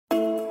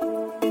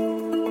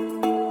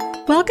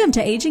Welcome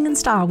to Aging in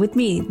Style with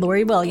me,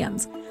 Lori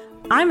Williams.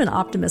 I'm an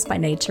optimist by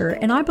nature,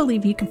 and I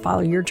believe you can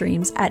follow your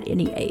dreams at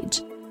any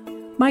age.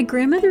 My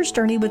grandmother's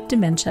journey with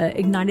dementia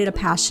ignited a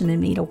passion in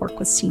me to work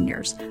with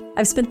seniors.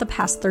 I've spent the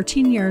past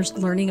 13 years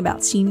learning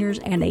about seniors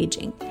and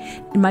aging.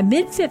 In my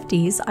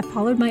mid-50s, I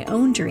followed my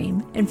own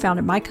dream and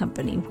founded my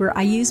company, where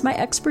I use my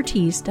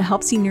expertise to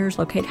help seniors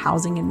locate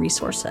housing and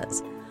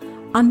resources.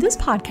 On this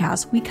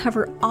podcast, we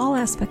cover all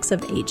aspects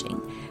of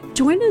aging.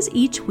 Join us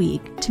each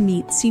week to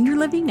meet senior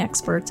living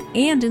experts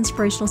and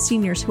inspirational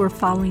seniors who are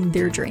following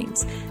their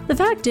dreams. The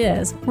fact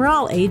is, we're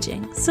all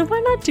aging, so why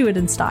not do it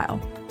in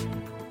style?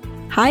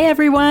 Hi,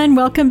 everyone.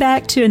 Welcome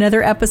back to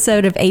another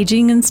episode of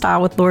Aging in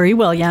Style with Lori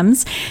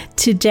Williams.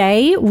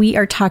 Today, we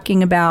are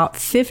talking about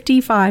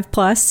 55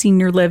 plus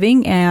senior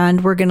living,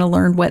 and we're going to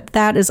learn what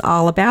that is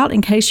all about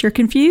in case you're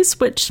confused,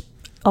 which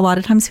a lot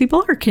of times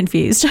people are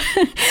confused.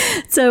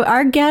 So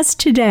our guest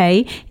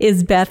today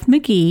is Beth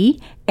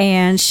McGee,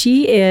 and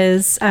she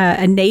is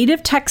a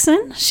native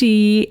Texan.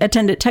 She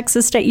attended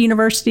Texas State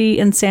University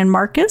in San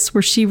Marcos,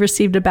 where she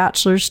received a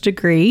bachelor's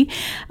degree.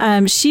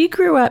 She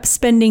grew up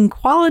spending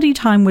quality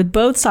time with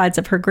both sides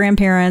of her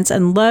grandparents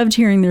and loved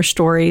hearing their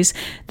stories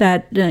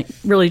that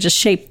really just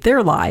shaped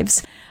their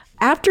lives.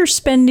 After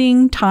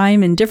spending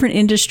time in different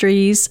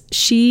industries,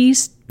 she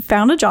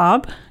found a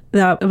job.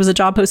 It was a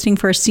job posting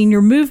for a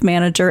senior move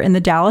manager in the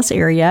Dallas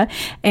area,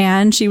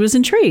 and she was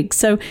intrigued.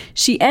 So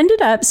she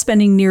ended up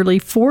spending nearly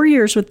 4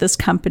 years with this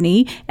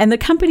company, and the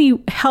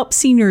company helped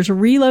seniors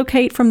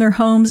relocate from their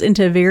homes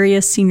into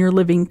various senior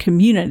living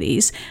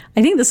communities.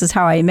 I think this is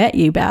how I met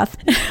you, Beth,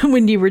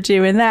 when you were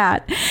doing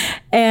that.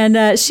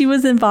 And she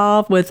was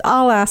involved with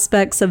all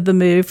aspects of the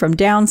move, from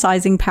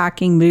downsizing,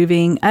 packing,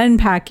 moving,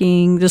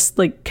 unpacking, just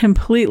like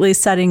completely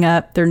setting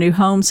up their new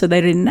home so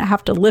they didn't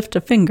have to lift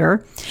a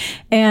finger.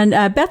 And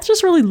Beth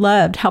just really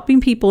loved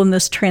helping people in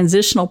this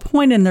transitional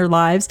point in their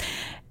lives.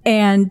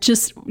 And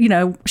just,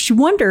 she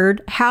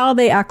wondered how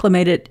they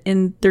acclimated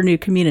in their new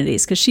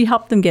communities, because she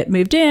helped them get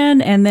moved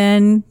in and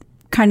then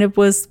kind of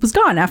was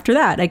gone after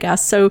that, I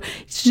guess. So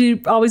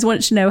she always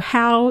wanted to know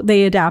how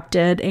they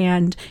adapted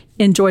and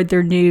enjoyed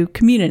their new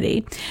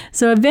community.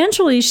 So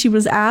eventually she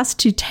was asked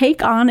to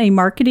take on a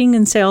marketing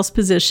and sales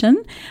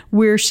position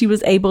where she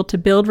was able to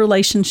build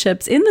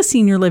relationships in the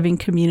senior living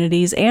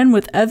communities and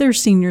with other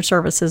senior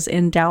services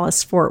in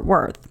Dallas-Fort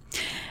Worth.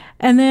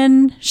 And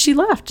then she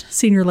left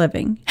senior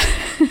living.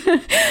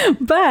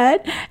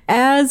 But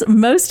as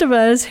most of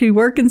us who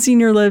work in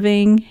senior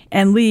living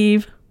and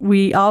leave,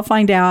 we all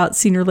find out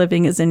senior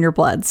living is in your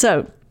blood.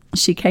 So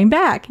she came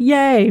back.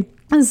 Yay.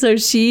 And so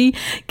she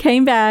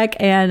came back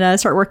and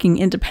started working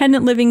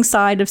independent living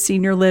side of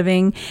senior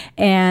living,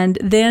 and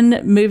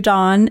then moved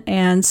on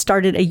and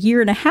started a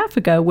year and a half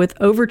ago with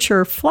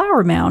Overture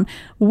Flower Mound,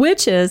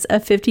 which is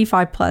a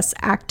 55 plus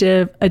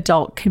active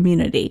adult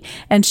community.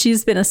 And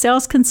she's been a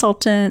sales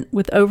consultant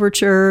with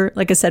Overture,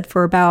 like I said,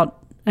 for about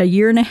a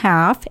year and a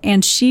half.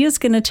 And she is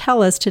going to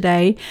tell us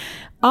today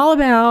all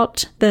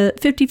about the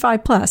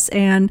 55 plus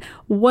and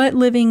what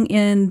living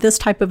in this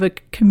type of a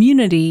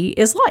community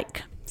is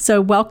like. So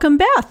welcome,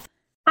 Beth.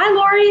 Hi,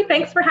 Lori.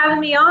 Thanks for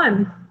having me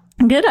on.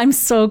 Good. I'm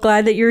so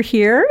glad that you're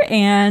here.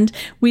 And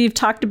we've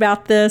talked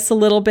about this a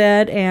little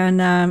bit.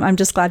 And I'm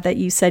just glad that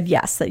you said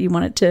yes, that you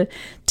wanted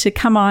to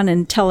come on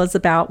and tell us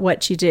about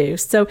what you do.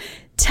 So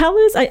tell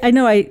us, I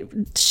know I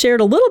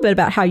shared a little bit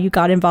about how you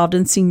got involved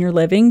in senior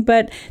living,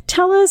 but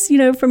tell us,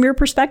 from your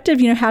perspective,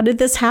 how did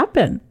this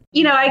happen?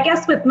 I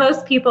guess with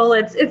most people,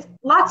 it's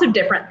lots of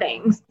different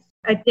things.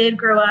 I did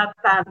grow up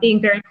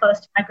being very close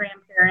to my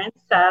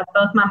grandparents,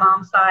 both my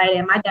mom's side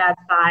and my dad's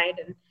side,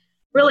 and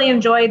really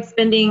enjoyed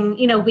spending,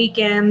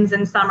 weekends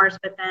and summers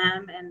with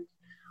them. And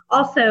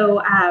also,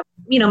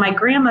 my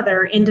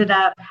grandmother ended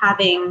up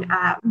having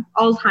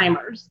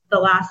Alzheimer's the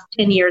last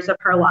 10 years of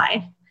her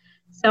life.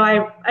 So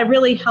I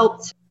really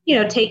helped,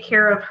 take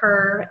care of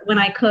her when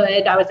I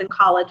could. I was in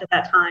college at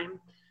that time.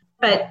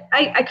 But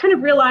I kind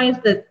of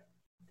realized that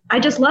I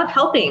just love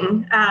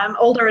helping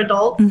older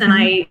adults, and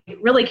I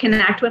really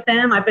connect with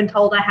them. I've been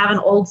told I have an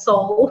old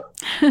soul.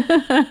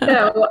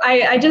 So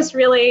I just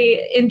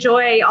really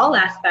enjoy all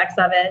aspects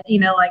of it.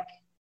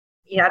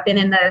 I've been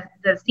in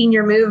the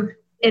senior move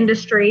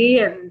industry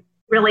and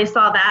really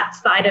saw that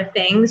side of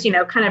things,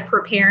 kind of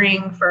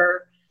preparing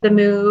for the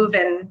move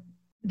and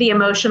the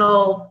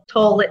emotional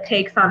toll it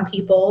takes on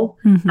people,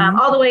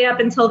 all the way up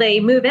until they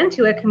move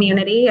into a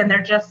community and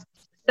they're just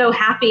so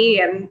happy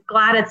and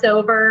glad it's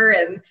over,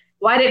 and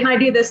why didn't I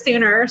do this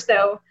sooner?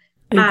 So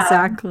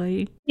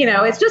exactly,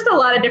 it's just a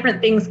lot of different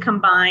things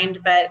combined,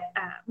 but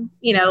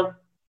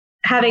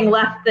having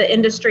left the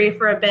industry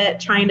for a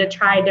bit, trying to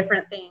try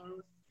different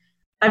things,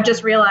 I've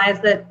just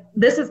realized that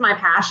this is my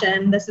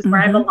passion. This is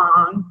where I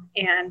belong.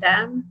 And,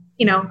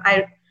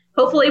 I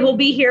hopefully will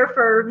be here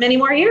for many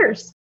more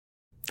years.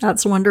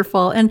 That's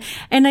wonderful. And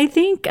I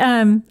think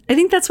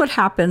that's what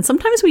happens.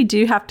 Sometimes we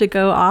do have to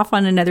go off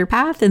on another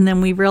path, and then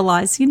we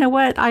realize,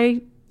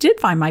 I did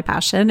find my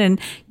passion,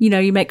 and,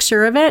 you make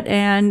sure of it.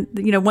 And,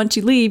 once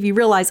you leave, you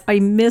realize I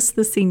miss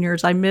the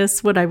seniors. I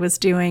miss what I was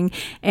doing.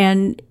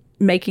 And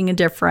making a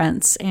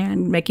difference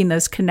and making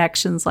those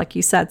connections, like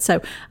you said.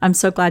 So I'm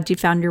so glad you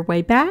found your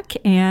way back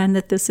and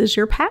that this is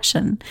your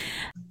passion.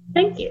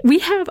 Thank you.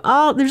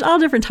 There's all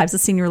different types of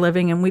senior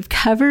living, and we've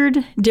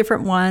covered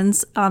different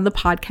ones on the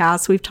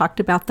podcast. We've talked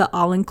about the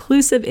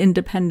all-inclusive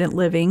independent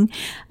living,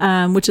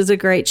 which is a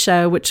great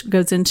show, which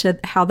goes into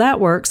how that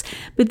works.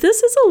 But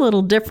this is a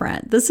little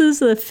different. This is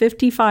the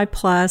 55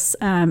 plus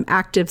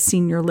active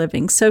senior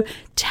living. So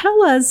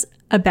tell us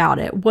about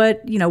it.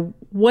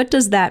 What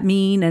does that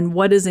mean and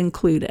what is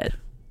included?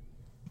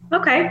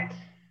 Okay.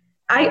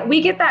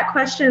 We get that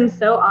question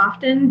so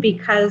often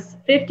because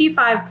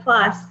 55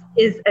 plus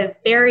is a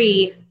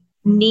very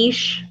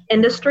niche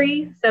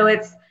industry. So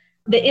it's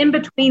the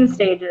in-between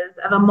stages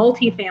of a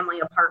multifamily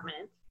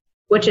apartment,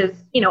 which is,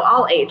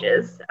 all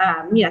ages.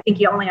 I think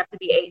you only have to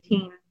be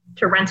 18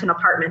 to rent an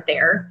apartment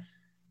there.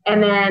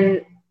 And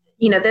then,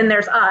 then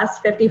there's us,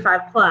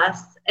 55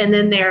 plus, and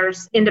then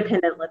there's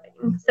independent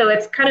living. So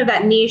it's kind of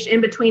that niche in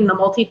between the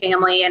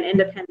multifamily and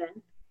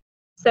independent.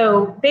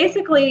 So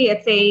basically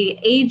it's a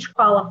age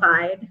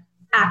qualified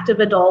active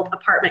adult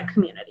apartment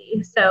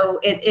community. So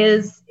it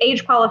is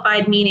age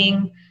qualified,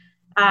 meaning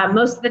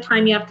most of the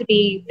time you have to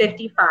be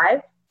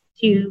 55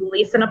 to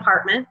lease an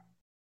apartment.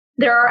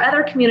 There are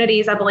other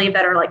communities, I believe,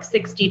 that are like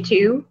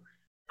 62,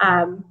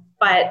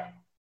 but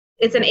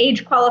it's an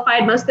age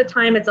qualified. Most of the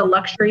time it's a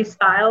luxury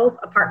style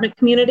apartment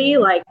community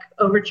like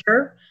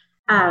Overture.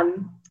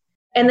 And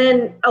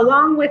then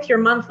along with your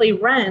monthly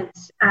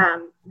rent,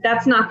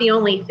 that's not the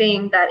only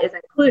thing that is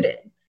included.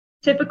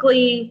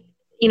 Typically,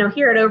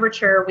 here at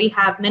Overture, we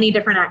have many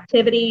different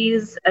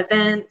activities,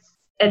 events,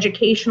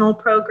 educational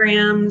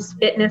programs,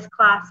 fitness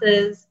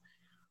classes.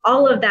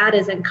 All of that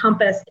is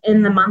encompassed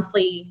in the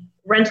monthly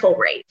rental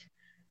rate.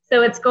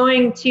 So it's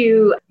going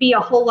to be a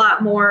whole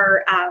lot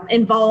more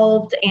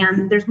involved,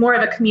 and there's more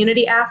of a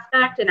community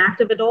aspect in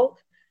active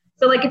adult.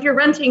 So like if you're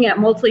renting at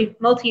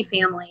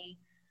multifamily,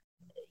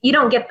 you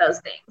don't get those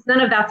things. None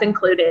of that's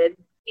included.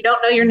 You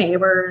don't know your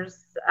neighbors.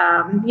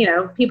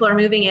 People are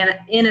moving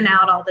in and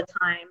out all the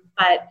time.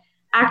 But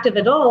active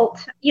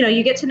adult,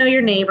 you get to know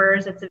your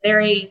neighbors. It's a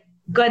very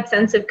good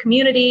sense of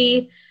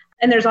community.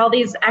 And there's all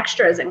these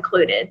extras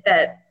included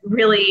that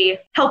really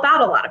help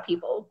out a lot of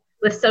people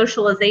with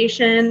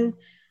socialization,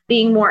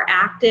 being more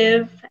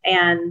active,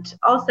 and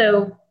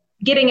also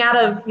getting out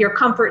of your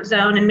comfort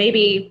zone and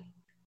maybe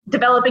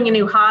developing a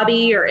new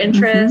hobby or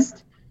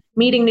interest,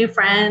 meeting new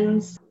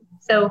friends.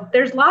 So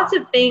there's lots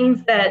of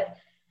things that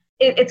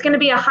it's going to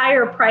be a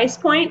higher price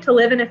point to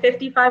live in a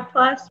 55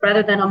 plus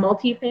rather than a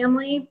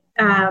multifamily,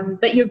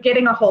 but you're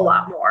getting a whole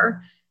lot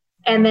more.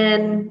 And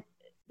then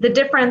the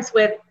difference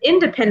with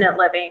independent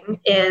living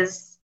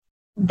is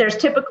there's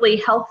typically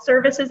health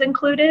services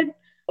included,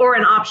 or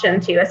an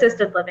option to.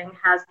 Assisted living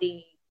has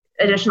the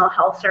additional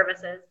health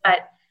services,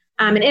 but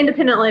in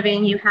independent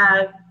living, you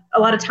have a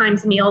lot of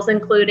times meals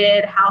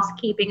included,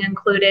 housekeeping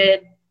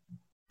included,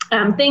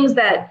 things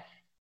that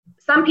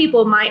some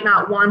people might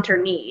not want or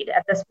need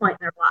at this point in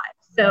their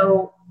lives.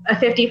 So a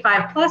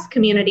 55 plus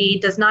community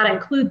does not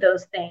include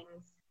those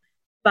things,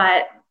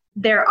 but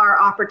there are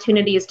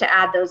opportunities to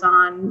add those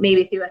on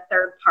maybe through a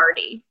third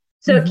party.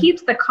 So it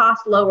keeps the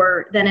cost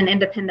lower than an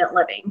independent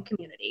living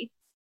community.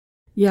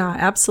 Yeah,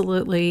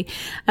 absolutely.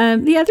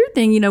 The other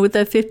thing, with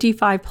the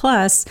 55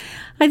 plus,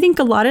 I think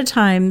a lot of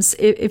times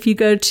if you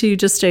go to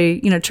just a,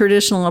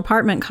 traditional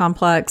apartment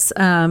complex,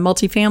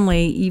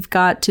 multifamily, you've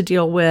got to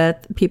deal with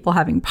people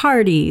having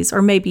parties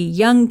or maybe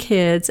young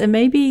kids. And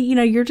maybe,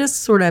 you're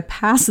just sort of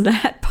past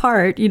that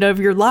part, of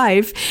your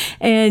life.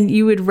 And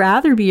you would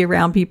rather be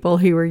around people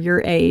who are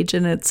your age.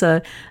 And it's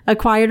a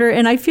quieter,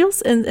 and I feel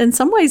in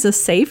some ways a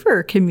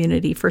safer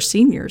community for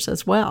seniors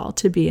as well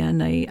to be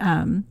in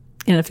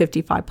a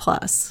 55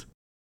 plus.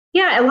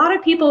 Yeah, a lot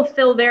of people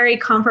feel very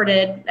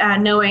comforted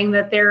knowing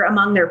that they're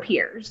among their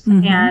peers.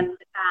 And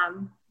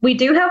we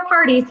do have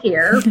parties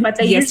here, but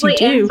they usually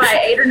end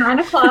by 8 or 9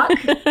 o'clock.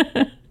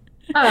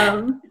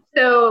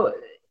 So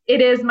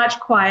it is much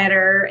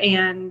quieter.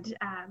 And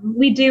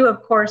we do,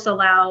 of course,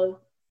 allow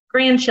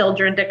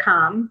grandchildren to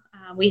come.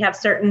 We have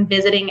certain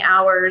visiting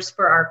hours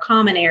for our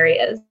common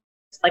areas,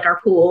 like our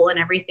pool and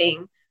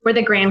everything, where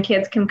the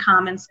grandkids can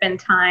come and spend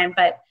time.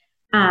 But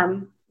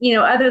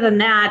other than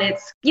that,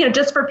 it's,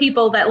 just for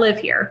people that live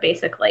here,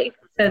 basically.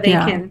 So they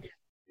can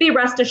be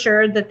rest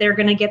assured that they're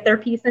going to get their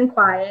peace and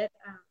quiet.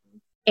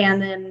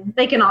 And then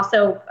they can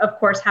also, of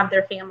course, have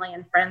their family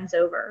and friends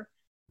over.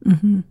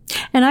 And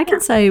I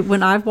can say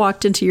when I've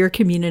walked into your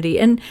community,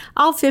 and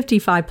all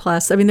 55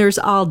 plus, there's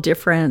all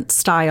different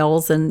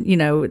styles and,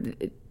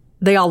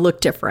 they all look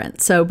different.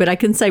 So, but I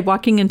can say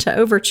walking into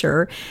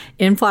Overture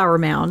in Flower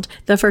Mound,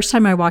 the first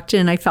time I walked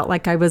in, I felt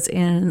like I was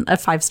in a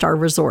 5-star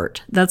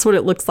resort. That's what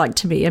it looks like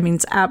to me.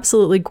 It's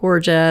absolutely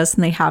gorgeous.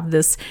 And they have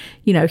this,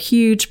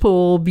 huge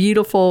pool,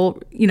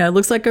 beautiful,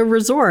 looks like a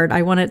resort.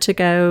 I wanted to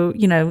go,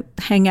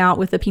 hang out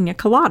with a pina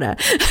colada.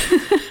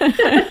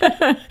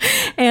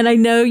 And I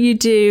know you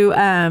do,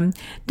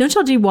 don't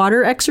y'all do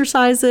water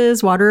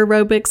exercises, water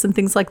aerobics and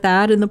things like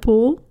that in the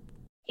pool?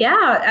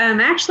 Yeah,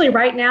 actually,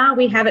 right now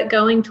we have it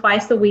going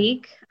twice a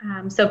week.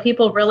 So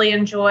people really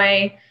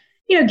enjoy,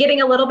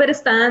 getting a little bit of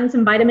sun,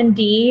 some vitamin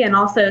D, and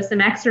also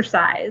some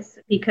exercise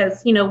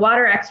because,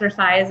 water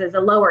exercise is a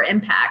lower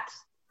impact.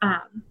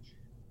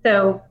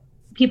 So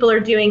people are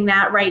doing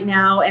that right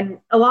now. And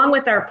along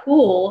with our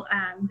pool,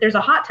 there's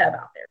a hot tub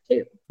out there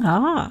too.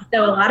 Ah.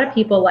 So a lot of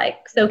people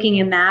like soaking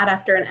in that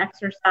after an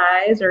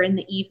exercise or in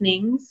the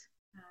evenings.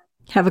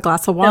 Have a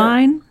glass of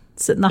wine,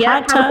 sit in the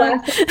hot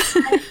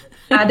tub.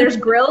 There's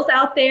grills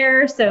out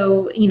there.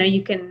 So,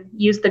 you can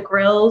use the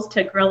grills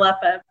to grill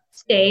up a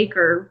steak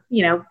or,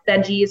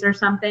 veggies or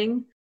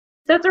something.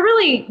 So it's a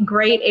really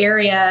great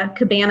area,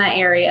 cabana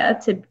area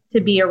to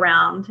be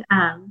around.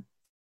 And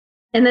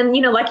then,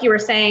 like you were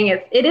saying,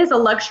 it is a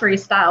luxury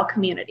style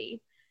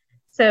community.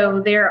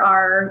 So there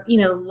are,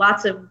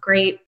 lots of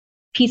great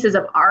pieces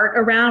of art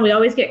around. We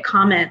always get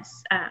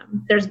comments.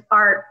 There's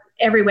art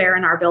everywhere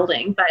in our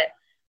building, but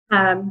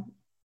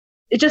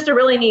it's just a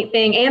really neat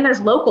thing. And there's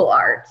local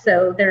art.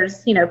 So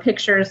there's,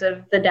 pictures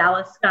of the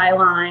Dallas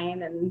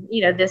skyline and,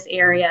 this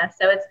area.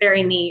 So it's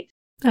very neat.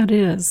 That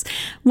is.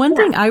 One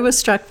thing I was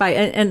struck by,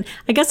 and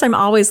I guess I'm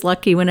always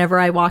lucky whenever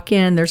I walk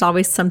in, there's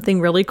always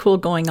something really cool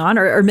going on,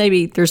 or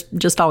maybe there's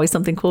just always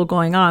something cool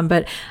going on.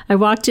 But I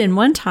walked in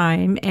one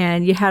time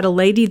and you had a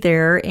lady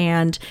there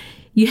and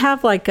you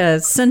have like a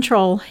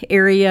central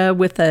area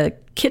with a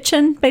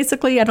kitchen,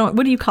 basically.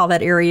 What do you call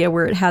that area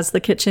where it has the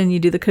kitchen? You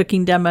do the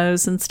cooking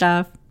demos and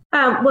stuff?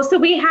 So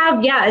we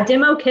have, a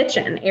demo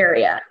kitchen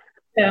area.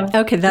 So,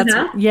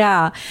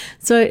 okay,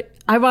 So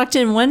I walked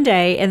in one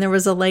day and there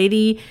was a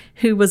lady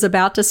who was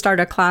about to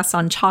start a class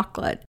on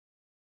chocolate,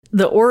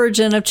 the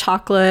origin of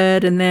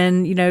chocolate. And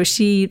then,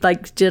 she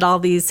did all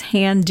these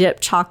hand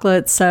dipped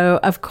chocolates. So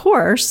of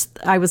course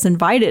I was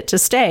invited to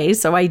stay.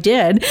 So I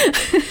did.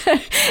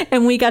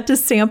 And we got to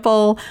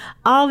sample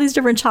all these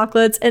different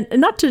chocolates. And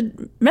not to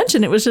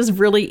mention, it was just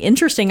really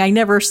interesting. I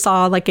never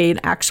saw an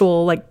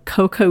actual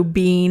cocoa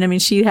bean. I mean,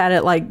 she had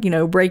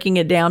it breaking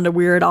it down to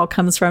where it all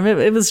comes from.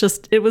 It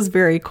was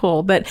very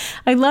cool. But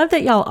I love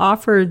that y'all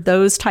offer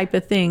those type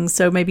of things.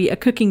 So maybe a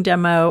cooking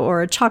demo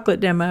or a chocolate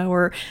demo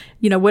or,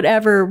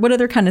 whatever. What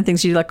other kind of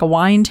things do you like, a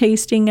wine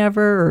tasting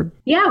ever? Or?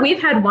 Yeah,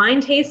 we've had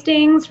wine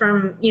tastings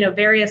from,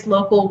 various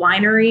local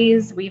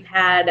wineries. We've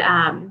had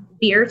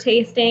beer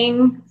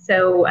tasting.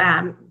 So,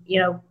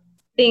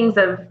 things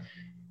of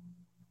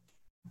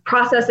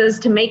processes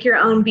to make your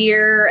own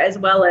beer, as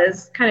well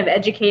as kind of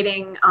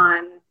educating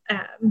on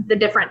the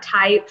different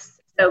types.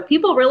 So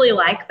people really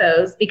like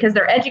those because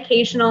they're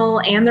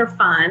educational and they're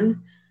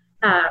fun.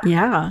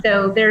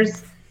 So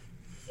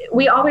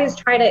we always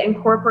try to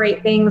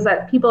incorporate things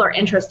that people are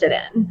interested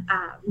in.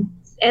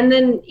 And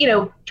then,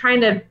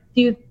 trying to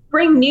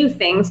bring new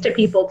things to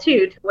people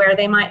too, to where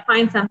they might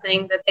find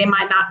something that they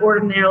might not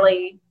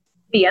ordinarily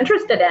be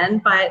interested in,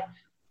 but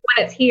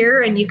when it's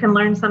here and you can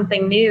learn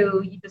something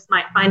new, you just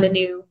might find a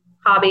new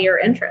hobby or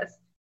interest.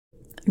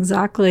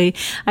 Exactly.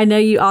 I know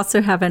you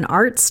also have an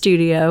art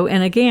studio.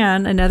 And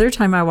again, another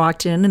time I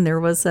walked in and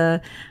there was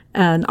an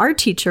art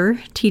teacher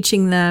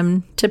teaching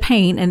them to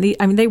paint.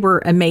 And they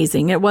were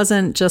amazing. It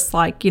wasn't just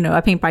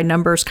a paint by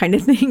numbers kind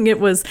of thing.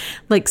 It was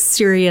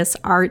serious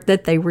art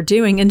that they were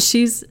doing. And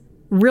she's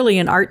really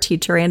an art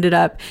teacher. I ended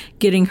up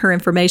getting her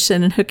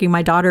information and hooking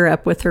my daughter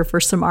up with her for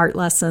some art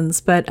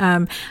lessons. But,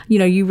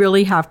 you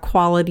really have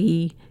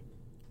quality,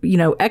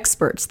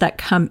 experts that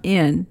come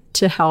in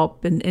to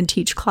help and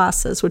teach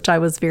classes, which I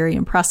was very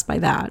impressed by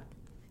that.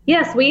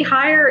 Yes, we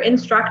hire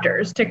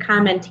instructors to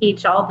come and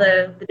teach all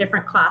the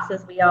different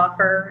classes we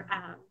offer.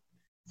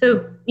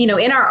 So,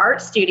 in our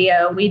art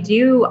studio, we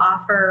do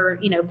offer,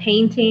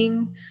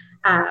 painting.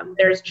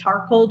 There's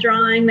charcoal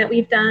drawing that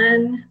we've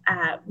done.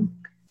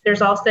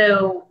 There's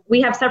also,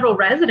 we have several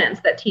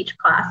residents that teach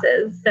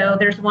classes. So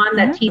there's one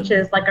that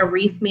teaches a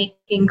wreath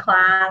making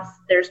class.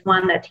 There's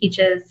one that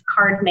teaches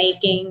card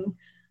making.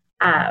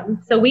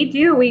 So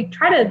we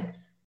try to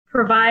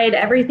provide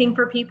everything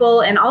for people,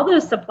 and all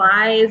those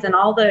supplies and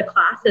all the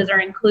classes are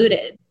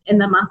included in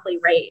the monthly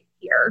rate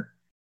here.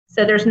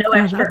 So there's no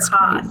extra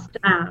cost.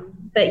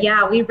 But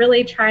we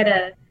really try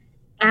to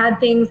add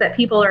things that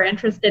people are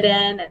interested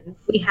in. And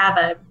we have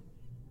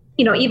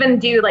even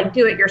do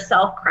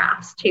do-it-yourself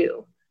crafts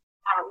too.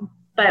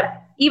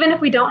 But even if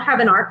we don't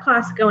have an art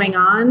class going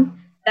on,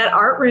 that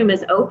art room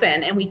is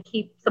open and we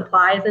keep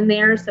supplies in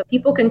there so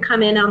people can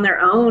come in on their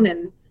own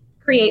and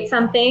create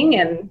something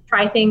and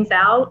try things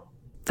out.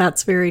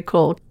 That's very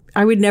cool.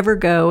 I would never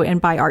go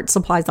and buy art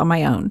supplies on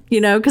my own,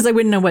 because I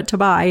wouldn't know what to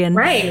buy and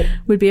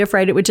would be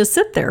afraid it would just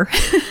sit there.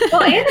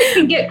 Well, and it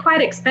can get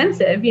quite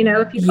expensive,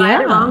 if you buy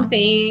the wrong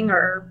thing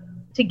or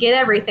to get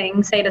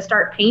everything, say to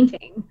start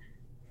painting.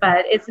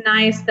 But it's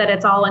nice that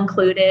it's all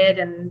included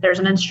and there's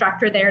an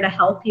instructor there to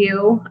help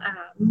you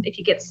if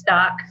you get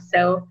stuck.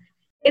 So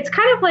it's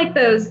kind of like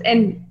those,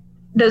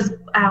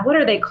 what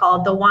are they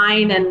called? The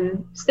wine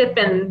and sip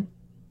and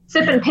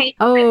paint.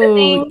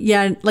 Oh,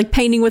 yeah. Like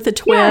painting with a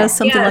twist,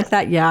 something like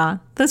that. Yeah.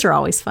 Those are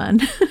always fun.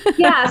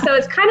 Yeah. So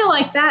it's kind of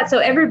like that. So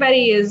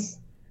everybody is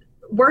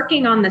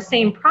working on the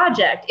same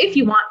project if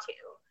you want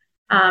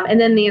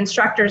And then the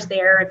instructor's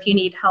there if you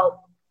need help,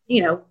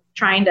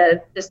 trying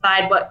to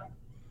decide what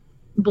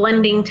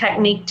blending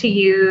technique to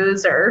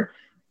use or,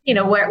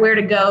 where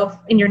to go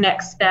in your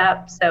next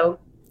step. So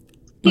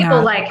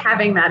people like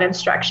having that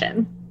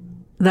instruction.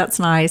 That's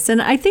nice.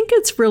 And I think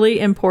it's really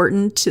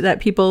important that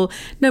people,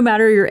 no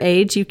matter your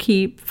age, you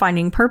keep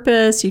finding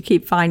purpose, you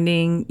keep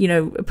finding,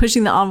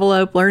 pushing the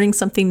envelope, learning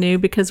something new,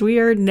 because we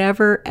are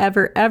never,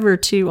 ever, ever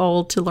too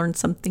old to learn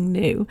something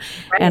new.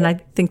 Right. And I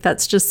think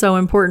that's just so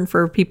important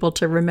for people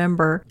to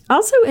remember.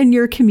 Also in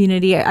your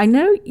community, I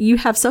know you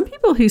have some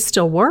people who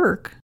still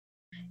work.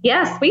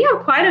 Yes, we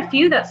have quite a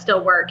few that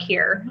still work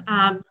here.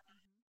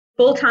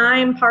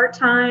 Full-time,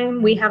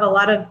 part-time. We have a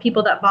lot of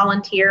people that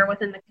volunteer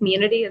within the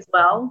community as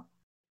well.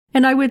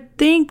 And I would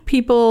think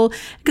people,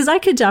 because I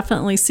could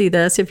definitely see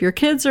this, if your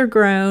kids are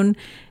grown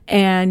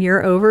and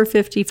you're over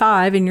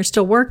 55 and you're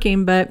still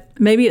working, but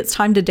maybe it's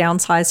time to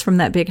downsize from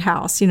that big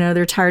house.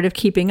 They're tired of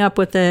keeping up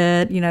with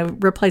it,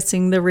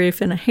 replacing the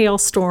roof in a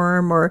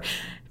hailstorm, or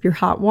if your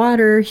hot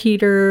water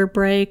heater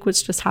break,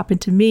 which just happened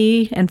to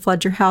me, and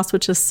flood your house,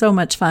 which is so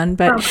much fun.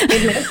 But oh my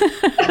goodness.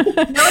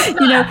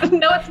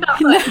 No, it's not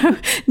fun.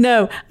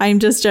 No, I'm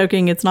just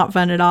joking. It's not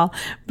fun at all.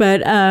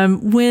 But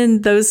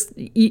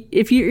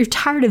if you're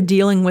tired of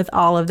dealing with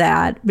all of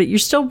that, but you're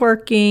still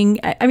working,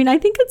 I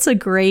think it's a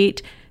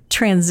great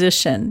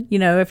transition.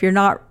 If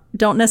you're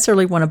don't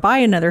necessarily want to buy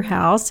another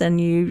house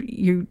and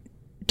you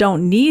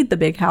don't need the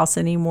big house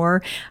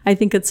anymore, I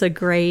think it's a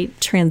great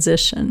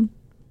transition.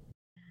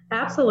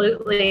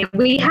 Absolutely.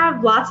 We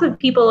have lots of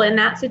people in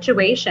that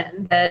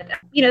situation that,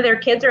 their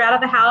kids are out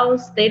of the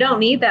house. They don't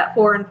need that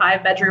 4 and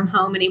 5 bedroom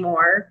home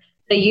anymore.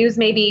 They use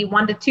maybe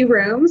 1 to 2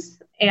 rooms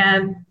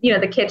and,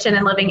 the kitchen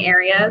and living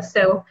area.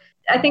 So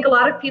I think a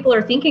lot of people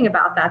are thinking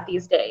about that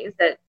these days,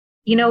 that,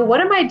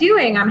 what am I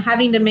doing? I'm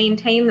having to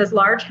maintain this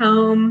large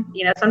home,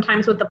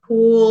 sometimes with the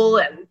pool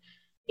and,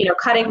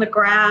 cutting the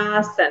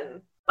grass.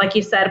 And like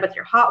you said, with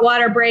your hot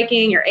water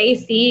breaking, your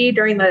AC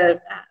during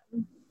the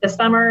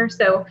summer.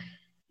 So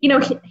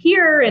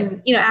here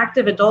in,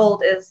 active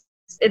adult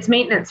it's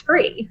maintenance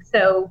free.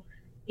 So,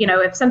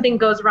 if something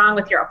goes wrong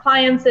with your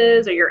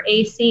appliances or your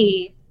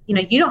AC,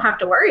 you don't have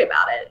to worry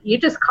about it. You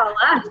just call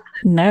us.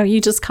 No, you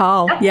just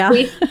call. Yeah.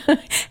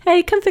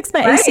 Hey, come fix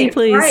my AC,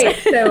 please. Right.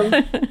 So,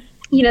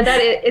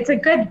 it's a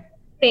good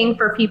thing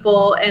for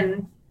people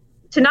and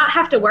to not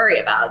have to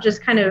worry about,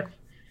 just kind of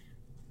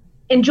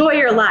enjoy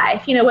your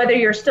life, whether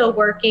you're still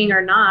working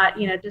or not,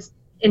 just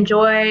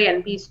enjoy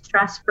and be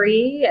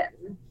stress-free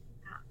and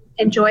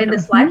enjoy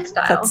this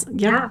lifestyle.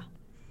 Yeah.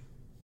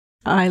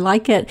 I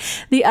like it.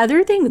 The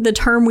other thing, the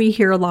term we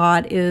hear a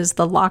lot is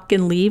the lock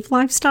and leave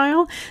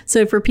lifestyle.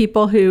 So for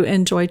people who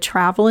enjoy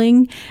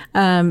traveling,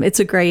 it's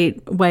a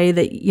great way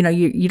that,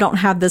 you don't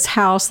have this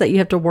house that you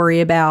have to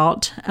worry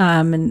about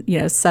and,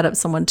 set up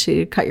someone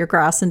to cut your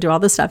grass and do all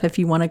this stuff. If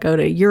you want to go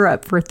to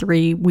Europe for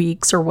 3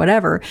 weeks or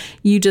whatever,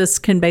 you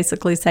just can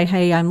basically say,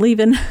 hey, I'm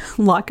leaving,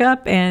 lock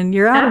up, and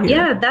you're out of here.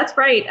 Yeah, that's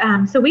right.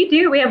 So we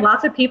have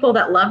lots of people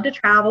that love to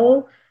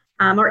travel.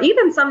 Or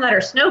even some that are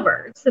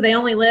snowbirds. So they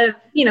only live,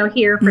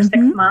 here for 6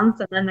 months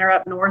and then they're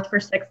up north for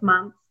 6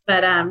 months.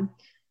 But our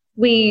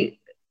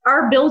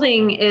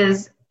building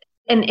is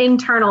an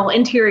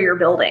interior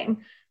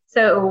building.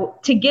 So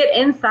to get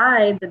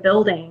inside the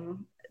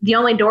building, the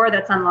only door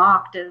that's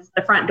unlocked is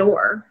the front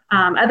door.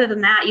 Other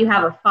than that, you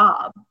have a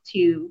fob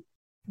to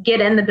get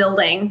in the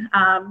building.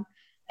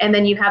 And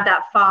then you have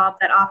that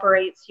fob that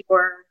operates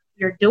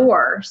your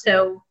door.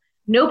 So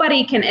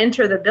nobody can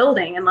enter the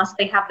building unless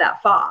they have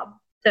that fob.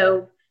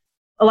 So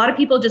a lot of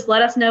people just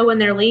let us know when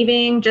they're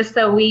leaving, just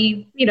so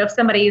we, if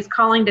somebody is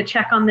calling to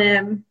check on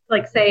them,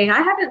 like say, I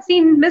haven't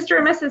seen Mr.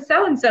 and Mrs.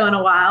 So-and-so in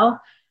a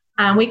while.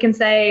 We can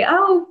say,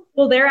 oh,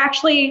 well, they're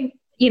actually,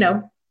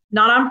 not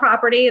on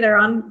property.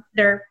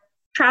 They're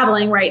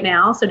traveling right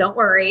now. So don't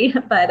worry.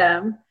 But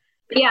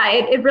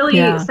it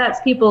really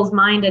sets people's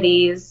mind at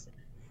ease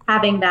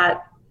having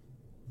that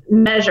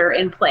measure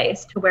in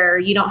place to where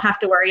you don't have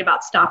to worry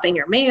about stopping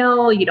your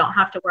mail. You don't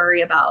have to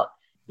worry about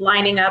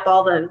lining up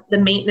all the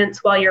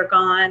maintenance while you're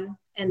gone.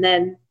 And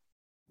then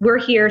we're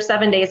here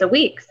 7 days a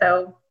week.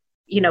 So,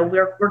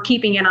 we're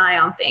keeping an eye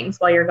on things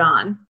while you're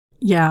gone.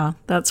 Yeah,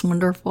 that's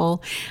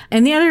wonderful.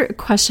 And the other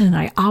question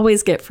I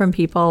always get from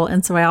people,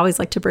 and so I always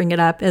like to bring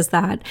it up, is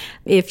that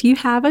if you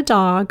have a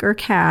dog or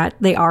cat,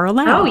 they are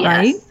allowed,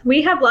 right?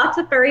 We have lots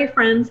of furry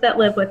friends that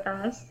live with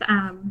us.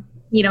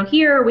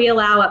 Here we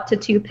allow up to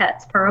 2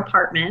 pets per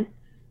apartment.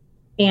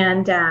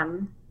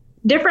 And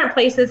different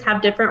places have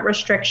different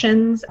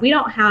restrictions. We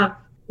don't have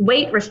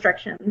weight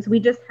restrictions. We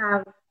just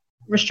have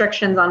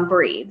restrictions on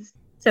breeds.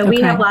 So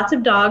we have lots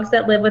of dogs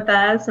that live with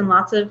us and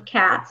lots of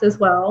cats as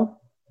well.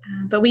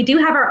 But we do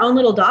have our own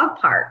little dog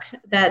park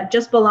that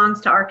just belongs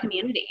to our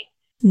community.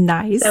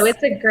 Nice. So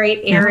it's a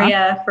great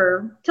area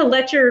to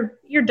let your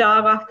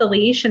dog off the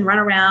leash and run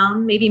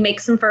around, maybe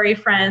make some furry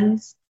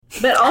friends.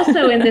 But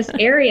also in this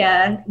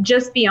area,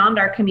 just beyond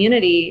our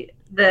community,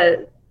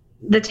 the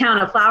town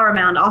of Flower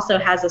Mound also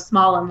has a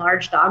small and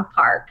large dog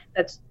park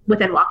that's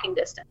within walking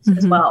distance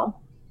as well.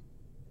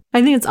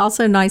 I think it's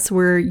also nice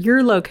where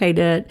you're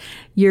located.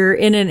 You're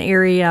in an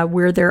area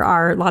where there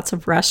are lots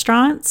of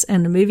restaurants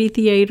and a movie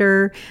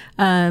theater.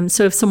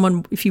 So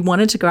if you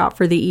wanted to go out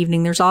for the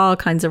evening, there's all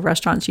kinds of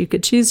restaurants you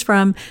could choose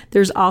from.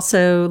 There's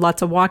also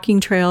lots of walking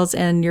trails,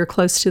 and you're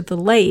close to the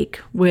lake,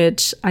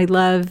 which I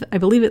love. I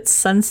believe it's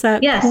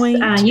Sunset Point.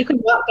 Yes, you can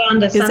walk down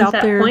to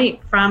Sunset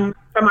Point from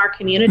our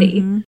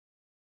community. Mm-hmm.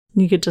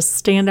 You could just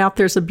stand out.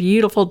 There's a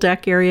beautiful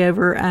deck area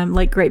over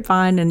Lake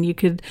Grapevine, and you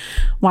could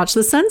watch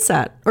the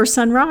sunset or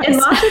sunrise. And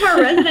lots of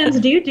our residents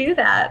do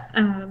that.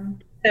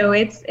 So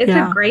it's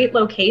a great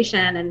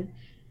location. And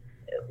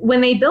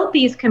when they built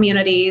these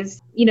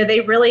communities,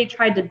 they really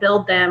tried to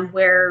build them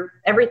where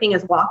everything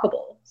is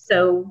walkable.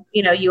 So,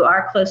 you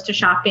are close to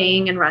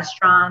shopping and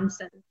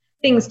restaurants and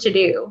things to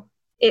do.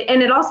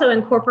 It also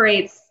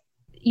incorporates,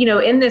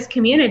 in this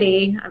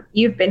community,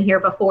 you've been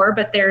here before,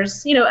 but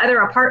there's,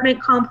 other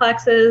apartment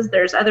complexes,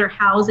 there's other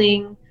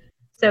housing.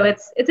 So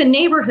it's a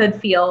neighborhood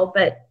feel,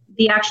 but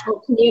the actual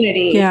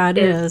community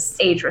is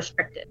age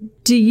restricted.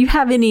 Do you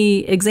have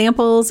any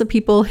examples of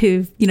people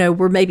who,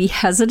 were maybe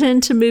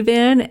hesitant to move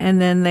in,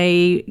 and then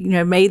they,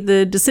 made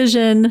the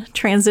decision,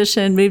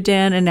 transition, moved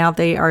in, and now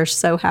they are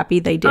so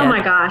happy they did? Oh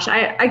my gosh.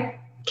 I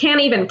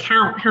can't even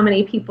count how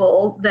many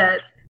people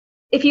that,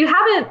 if you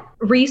haven't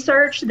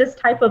researched this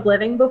type of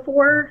living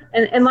before,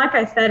 and like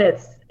I said,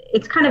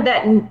 it's kind of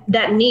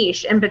that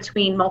niche in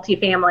between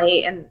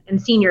multifamily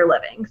and senior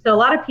living. So a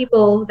lot of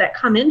people that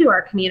come into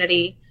our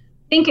community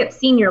think it's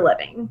senior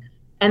living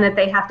and that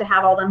they have to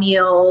have all the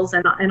meals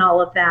and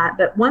all of that.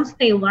 But once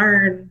they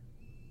learn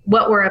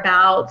what we're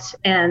about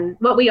and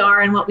what we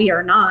are and what we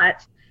are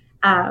not,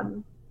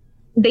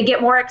 they get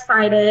more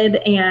excited,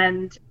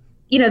 and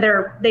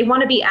they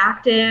want to be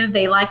active.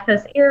 They like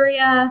this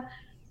area.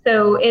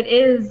 So it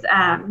is,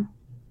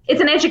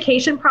 it's an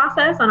education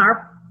process on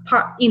our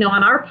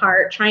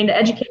part, trying to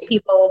educate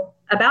people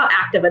about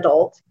active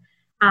adult.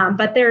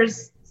 But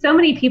there's so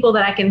many people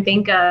that I can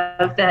think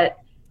of that,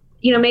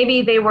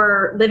 maybe they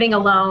were living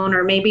alone,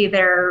 or maybe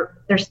their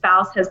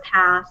spouse has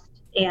passed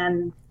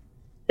and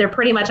they're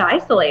pretty much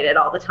isolated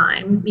all the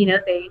time.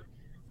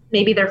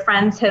 Maybe their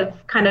friends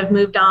have kind of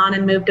moved on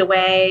and moved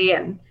away.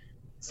 And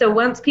so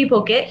once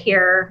people get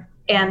here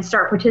and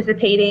start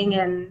participating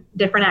in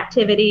different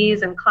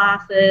activities and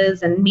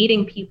classes and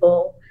meeting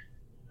people,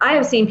 I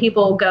have seen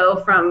people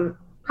go from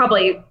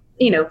probably,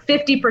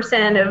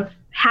 50% of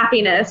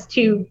happiness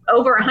to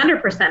over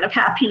 100% of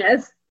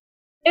happiness.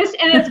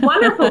 It's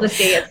wonderful to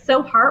see. It's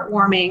so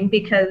heartwarming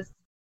because,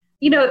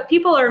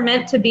 people are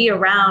meant to be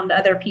around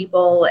other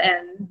people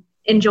and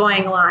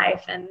enjoying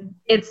life. And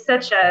it's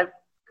such a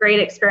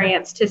great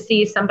experience to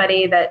see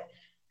somebody that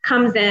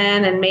comes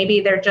in and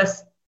maybe they're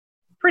just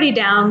pretty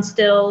down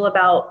still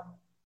about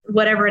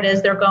whatever it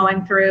is they're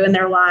going through in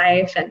their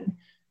life, and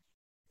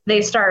they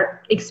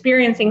start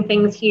experiencing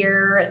things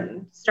here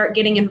and start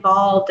getting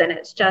involved, and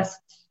it's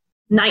just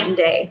night and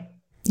day.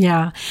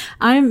 Yeah,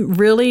 I'm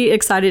really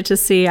excited to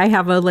see. I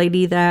have a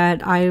lady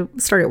that I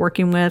started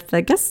working with, I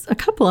guess, a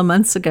couple of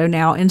months ago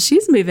now, and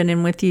she's moving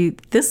in with you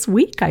this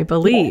week, I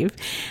believe.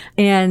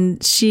 Yeah.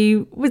 And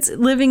she was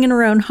living in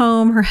her own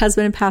home. Her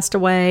husband had passed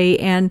away,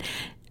 and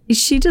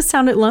she just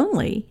sounded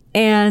lonely.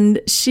 And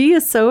she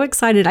is so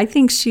excited. I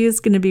think she is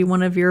going to be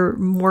one of your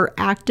more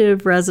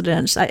active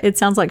residents. It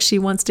sounds like she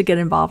wants to get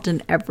involved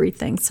in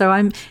everything. So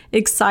I'm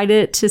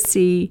excited to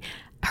see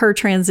her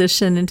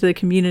transition into the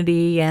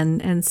community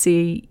and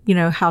see,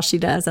 how she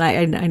does.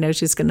 And I know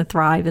she's going to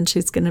thrive, and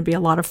she's going to be a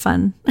lot of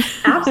fun.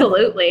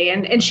 Absolutely.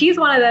 And she's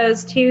one of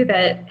those too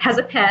that has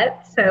a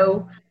pet.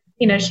 So,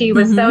 she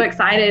was so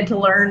excited to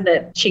learn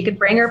that she could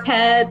bring her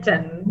pet,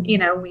 and,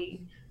 we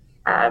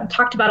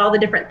talked about all the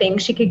different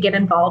things she could get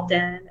involved in.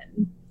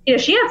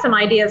 And, she had some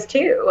ideas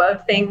too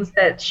of things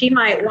that she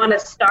might want to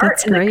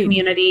start in the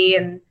community.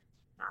 And,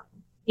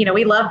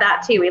 we love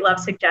that too. We love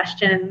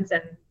suggestions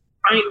and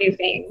trying new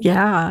things.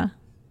 Yeah.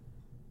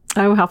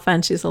 Oh, how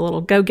fun. She's a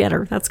little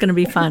go-getter. That's going to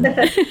be fun.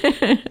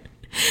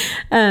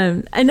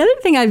 Another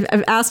thing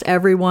I've asked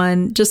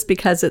everyone, just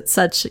because it's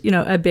such,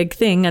 a big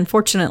thing,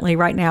 unfortunately,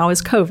 right now,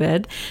 is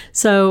COVID.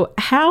 So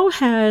how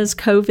has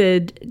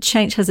COVID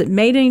changed? Has it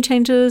made any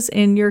changes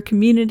in your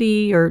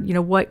community, or,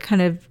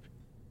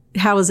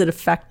 how has it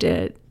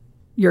affected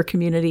your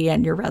community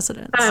and your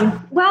residents?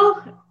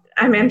 Well,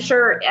 I'm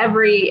sure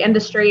every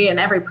industry and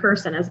every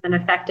person has been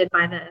affected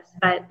by this,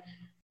 but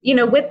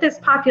with this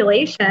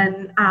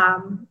population,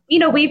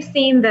 we've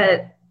seen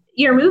that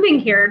you're moving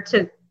here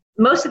to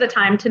most of the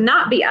time to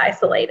not be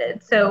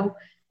isolated. So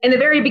in the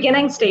very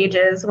beginning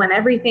stages, when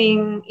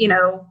everything,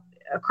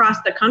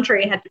 across the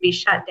country had to be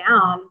shut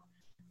down,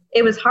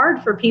 it was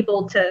hard for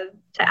people to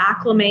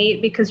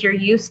acclimate, because you're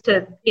used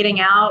to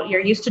getting out,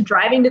 you're used to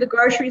driving to the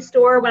grocery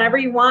store whenever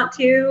you want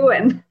to,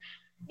 and,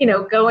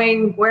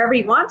 going wherever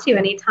you want to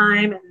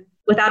anytime and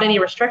without any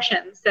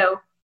restrictions. So,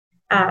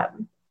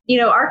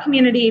 our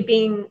community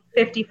being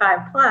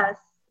 55 plus,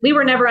 we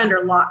were never under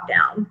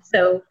lockdown.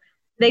 So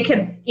they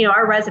could,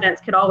 our residents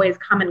could always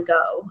come and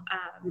go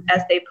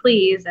as they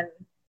please. And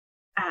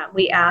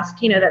we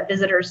asked, that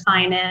visitors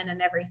sign in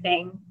and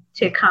everything.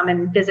 to come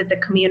and visit the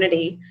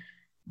community.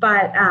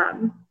 But,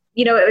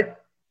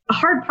 a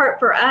hard part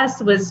for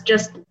us was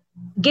just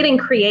getting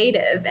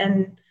creative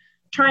and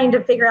trying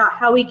to figure out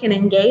how we can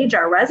engage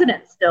our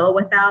residents still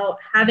without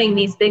having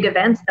these big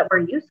events that we're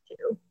used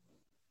to.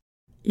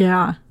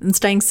 Yeah, and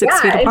staying 6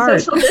 feet apart.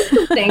 And social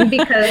distancing,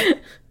 because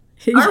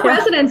our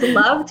residents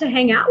love to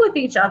hang out with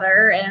each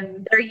other,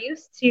 and they're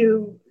used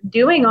to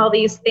doing all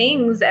these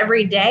things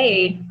every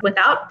day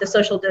without the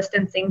social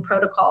distancing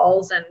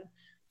protocols and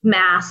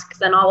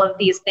masks and all of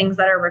these things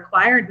that are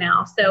required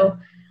now. So,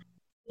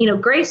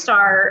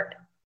 Greystar,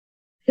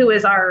 who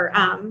is our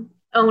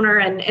owner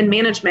and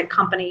management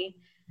company,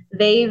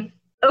 they've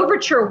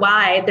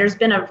Overture-wide, there's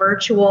been a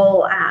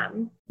virtual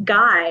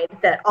guide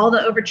that all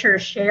the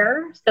Overtures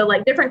share. So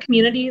like different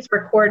communities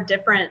record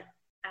different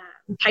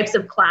types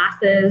of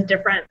classes,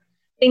 different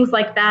things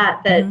like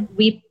that,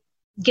 we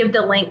give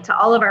the link to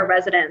all of our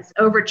residents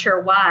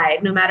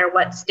Overture-wide, no matter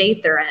what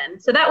state they're in.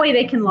 So that way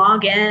they can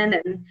log in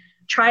and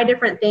try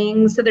different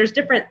things. So there's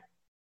different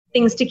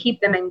things to keep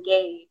them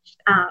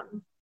engaged.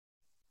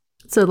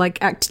 So like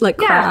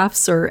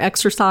crafts or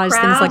exercise,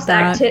 things like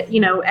that.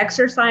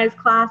 Exercise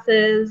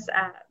classes,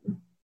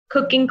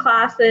 cooking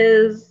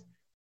classes.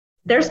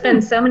 There's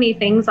been so many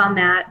things on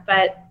that.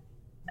 But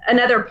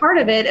another part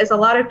of it is a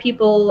lot of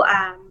people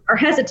are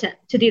hesitant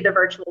to do the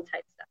virtual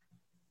type stuff.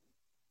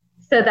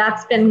 So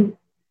that's been,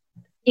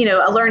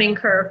 a learning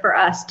curve for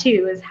us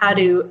too, is how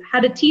to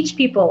teach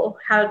people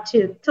how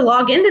to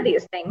log into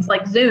these things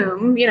like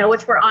Zoom,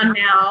 which we're on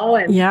now.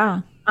 And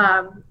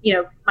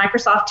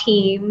Microsoft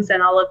Teams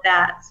and all of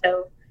that.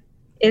 So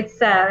it's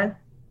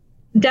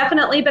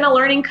definitely been a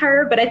learning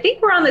curve, but I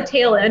think we're on the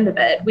tail end of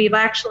it. We've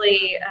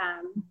actually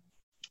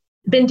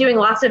been doing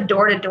lots of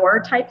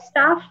door-to-door type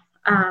stuff.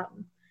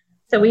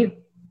 So we've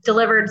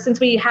delivered,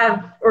 since we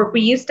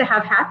used to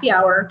have happy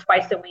hour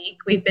twice a week,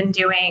 we've been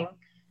doing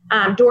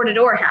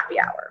door-to-door happy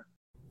hour.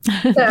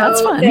 So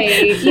That's fun.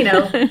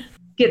 They,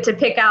 get to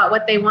pick out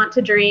what they want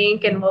to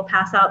drink, and we'll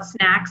pass out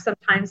snacks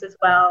sometimes as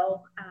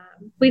well.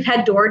 We've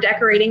had door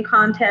decorating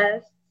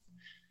contests.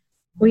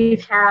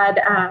 We've had,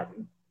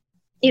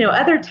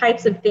 other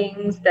types of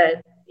things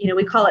that,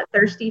 we call it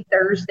Thirsty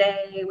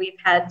Thursday. We've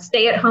had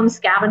stay-at-home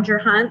scavenger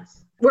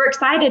hunts. We're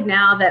excited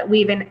now that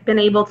we've been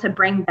able to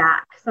bring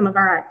back some of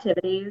our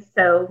activities.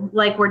 So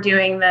like we're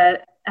doing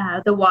the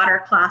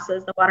water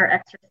classes, the water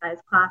exercise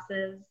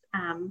classes,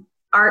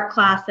 art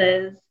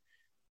classes.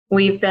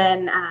 We've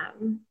been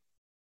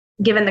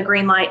given the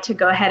green light to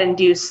go ahead and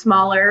do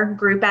smaller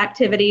group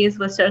activities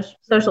with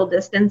social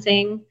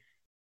distancing.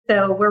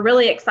 So we're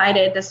really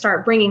excited to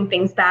start bringing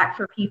things back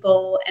for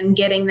people and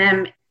getting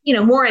them,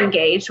 more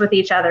engaged with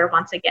each other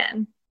once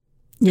again.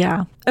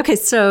 Yeah. Okay.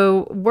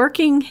 So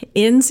working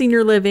in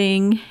senior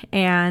living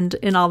and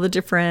in all the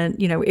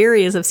different,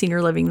 areas of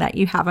senior living that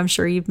you have, I'm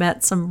sure you've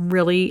met some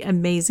really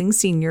amazing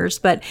seniors,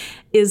 but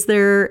is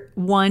there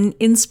one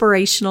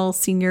inspirational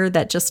senior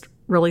that just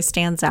really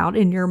stands out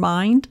in your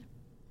mind?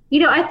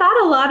 I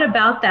thought a lot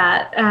about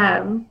that.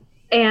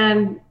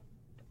 And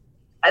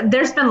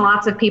there's been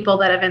lots of people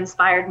that have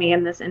inspired me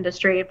in this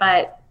industry.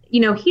 But,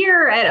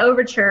 here at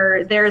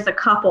Overture, there's a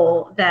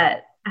couple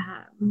that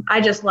I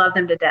just love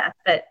them to death.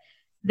 But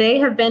they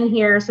have been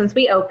here since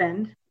we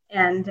opened,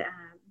 and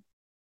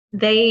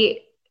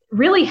they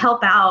really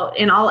help out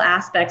in all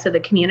aspects of the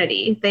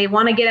community. They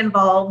want to get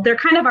involved. They're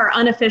kind of our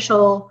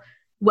unofficial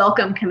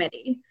welcome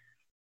committee.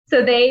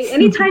 So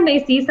anytime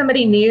they see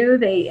somebody new,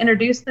 they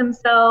introduce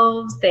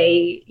themselves.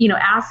 They,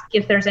 ask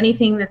if there's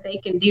anything that they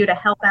can do to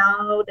help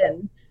out.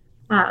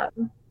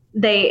 And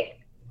they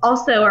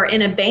also are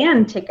in a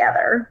band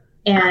together,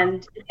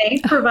 and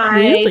they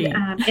provide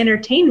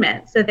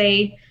entertainment. So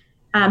the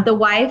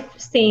wife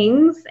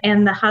sings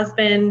and the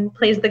husband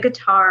plays the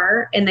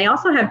guitar, and they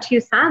also have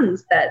 2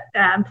 sons that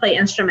play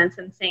instruments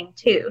and sing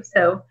too.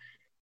 So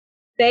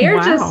they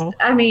are just,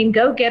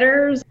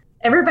 go-getters.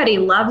 Everybody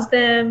loves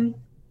them.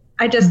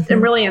 I just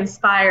am really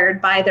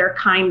inspired by their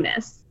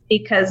kindness,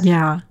 because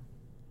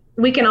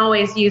we can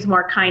always use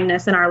more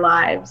kindness in our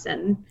lives.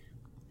 And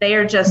they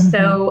are just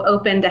so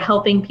open to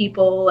helping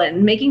people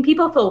and making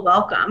people feel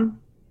welcome.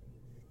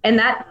 And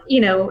that,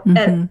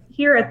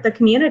 here at the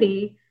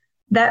community,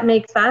 that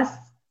makes us,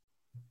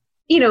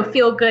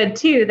 feel good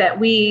too, that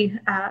we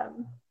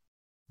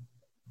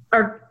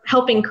are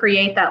helping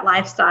create that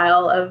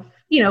lifestyle of,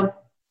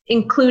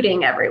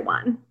 including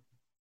everyone.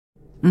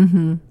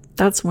 Mm-hmm.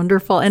 That's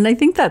wonderful. And I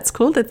think that's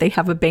cool that they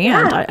have a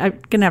band. Yeah. I'm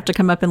going to have to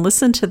come up and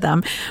listen to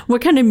them.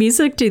 What kind of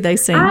music do they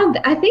sing?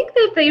 I think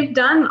that they've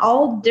done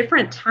all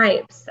different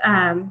types.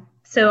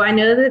 So I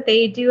know that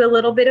they do a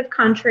little bit of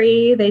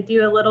country. They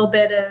do a little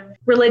bit of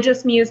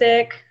religious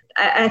music.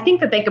 I think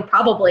that they could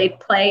probably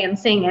play and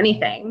sing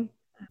anything.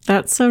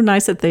 That's so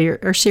nice that they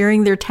are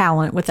sharing their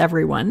talent with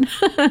everyone.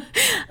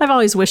 I've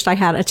always wished I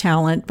had a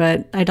talent,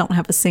 but I don't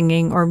have a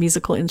singing or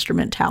musical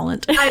instrument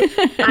talent.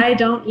 I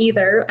don't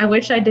either. I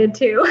wish I did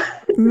too.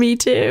 Me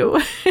too.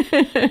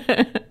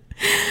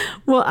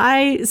 Well,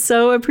 I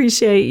so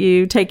appreciate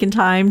you taking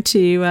time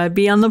to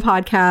be on the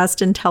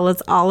podcast and tell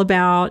us all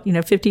about,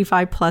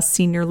 55 plus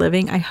senior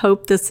living. I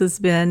hope this has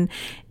been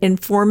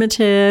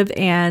informative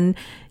and,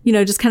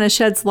 just kind of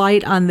sheds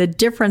light on the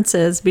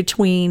differences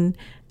between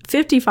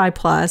 55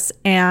 plus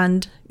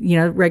and,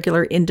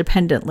 regular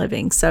independent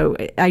living. So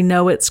I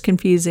know it's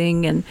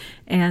confusing and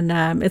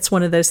it's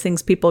one of those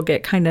things people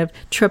get kind of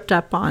tripped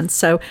up on.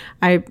 So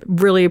I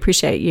really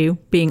appreciate you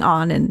being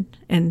on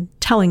and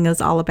telling us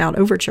all about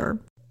Overture.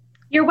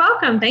 You're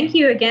welcome. Thank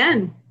you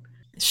again.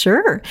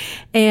 Sure.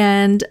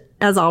 And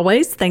as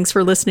always, thanks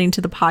for listening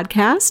to the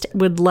podcast.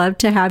 Would love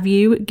to have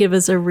you give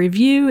us a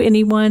review.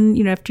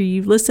 Anyone, after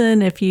you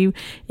listen, if you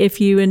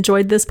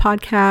enjoyed this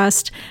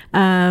podcast,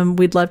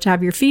 we'd love to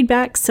have your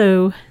feedback.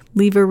 So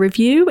leave a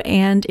review.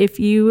 And if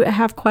you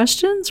have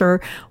questions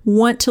or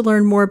want to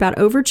learn more about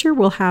Overture,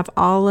 we'll have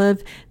all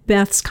of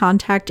Beth's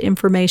contact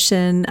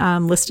information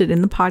listed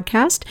in the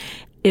podcast.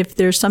 If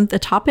there's a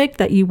topic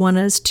that you want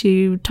us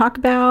to talk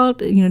about,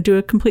 do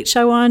a complete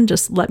show on,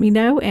 just let me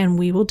know and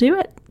we will do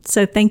it.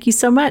 So thank you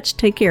so much.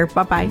 Take care.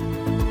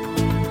 Bye-bye.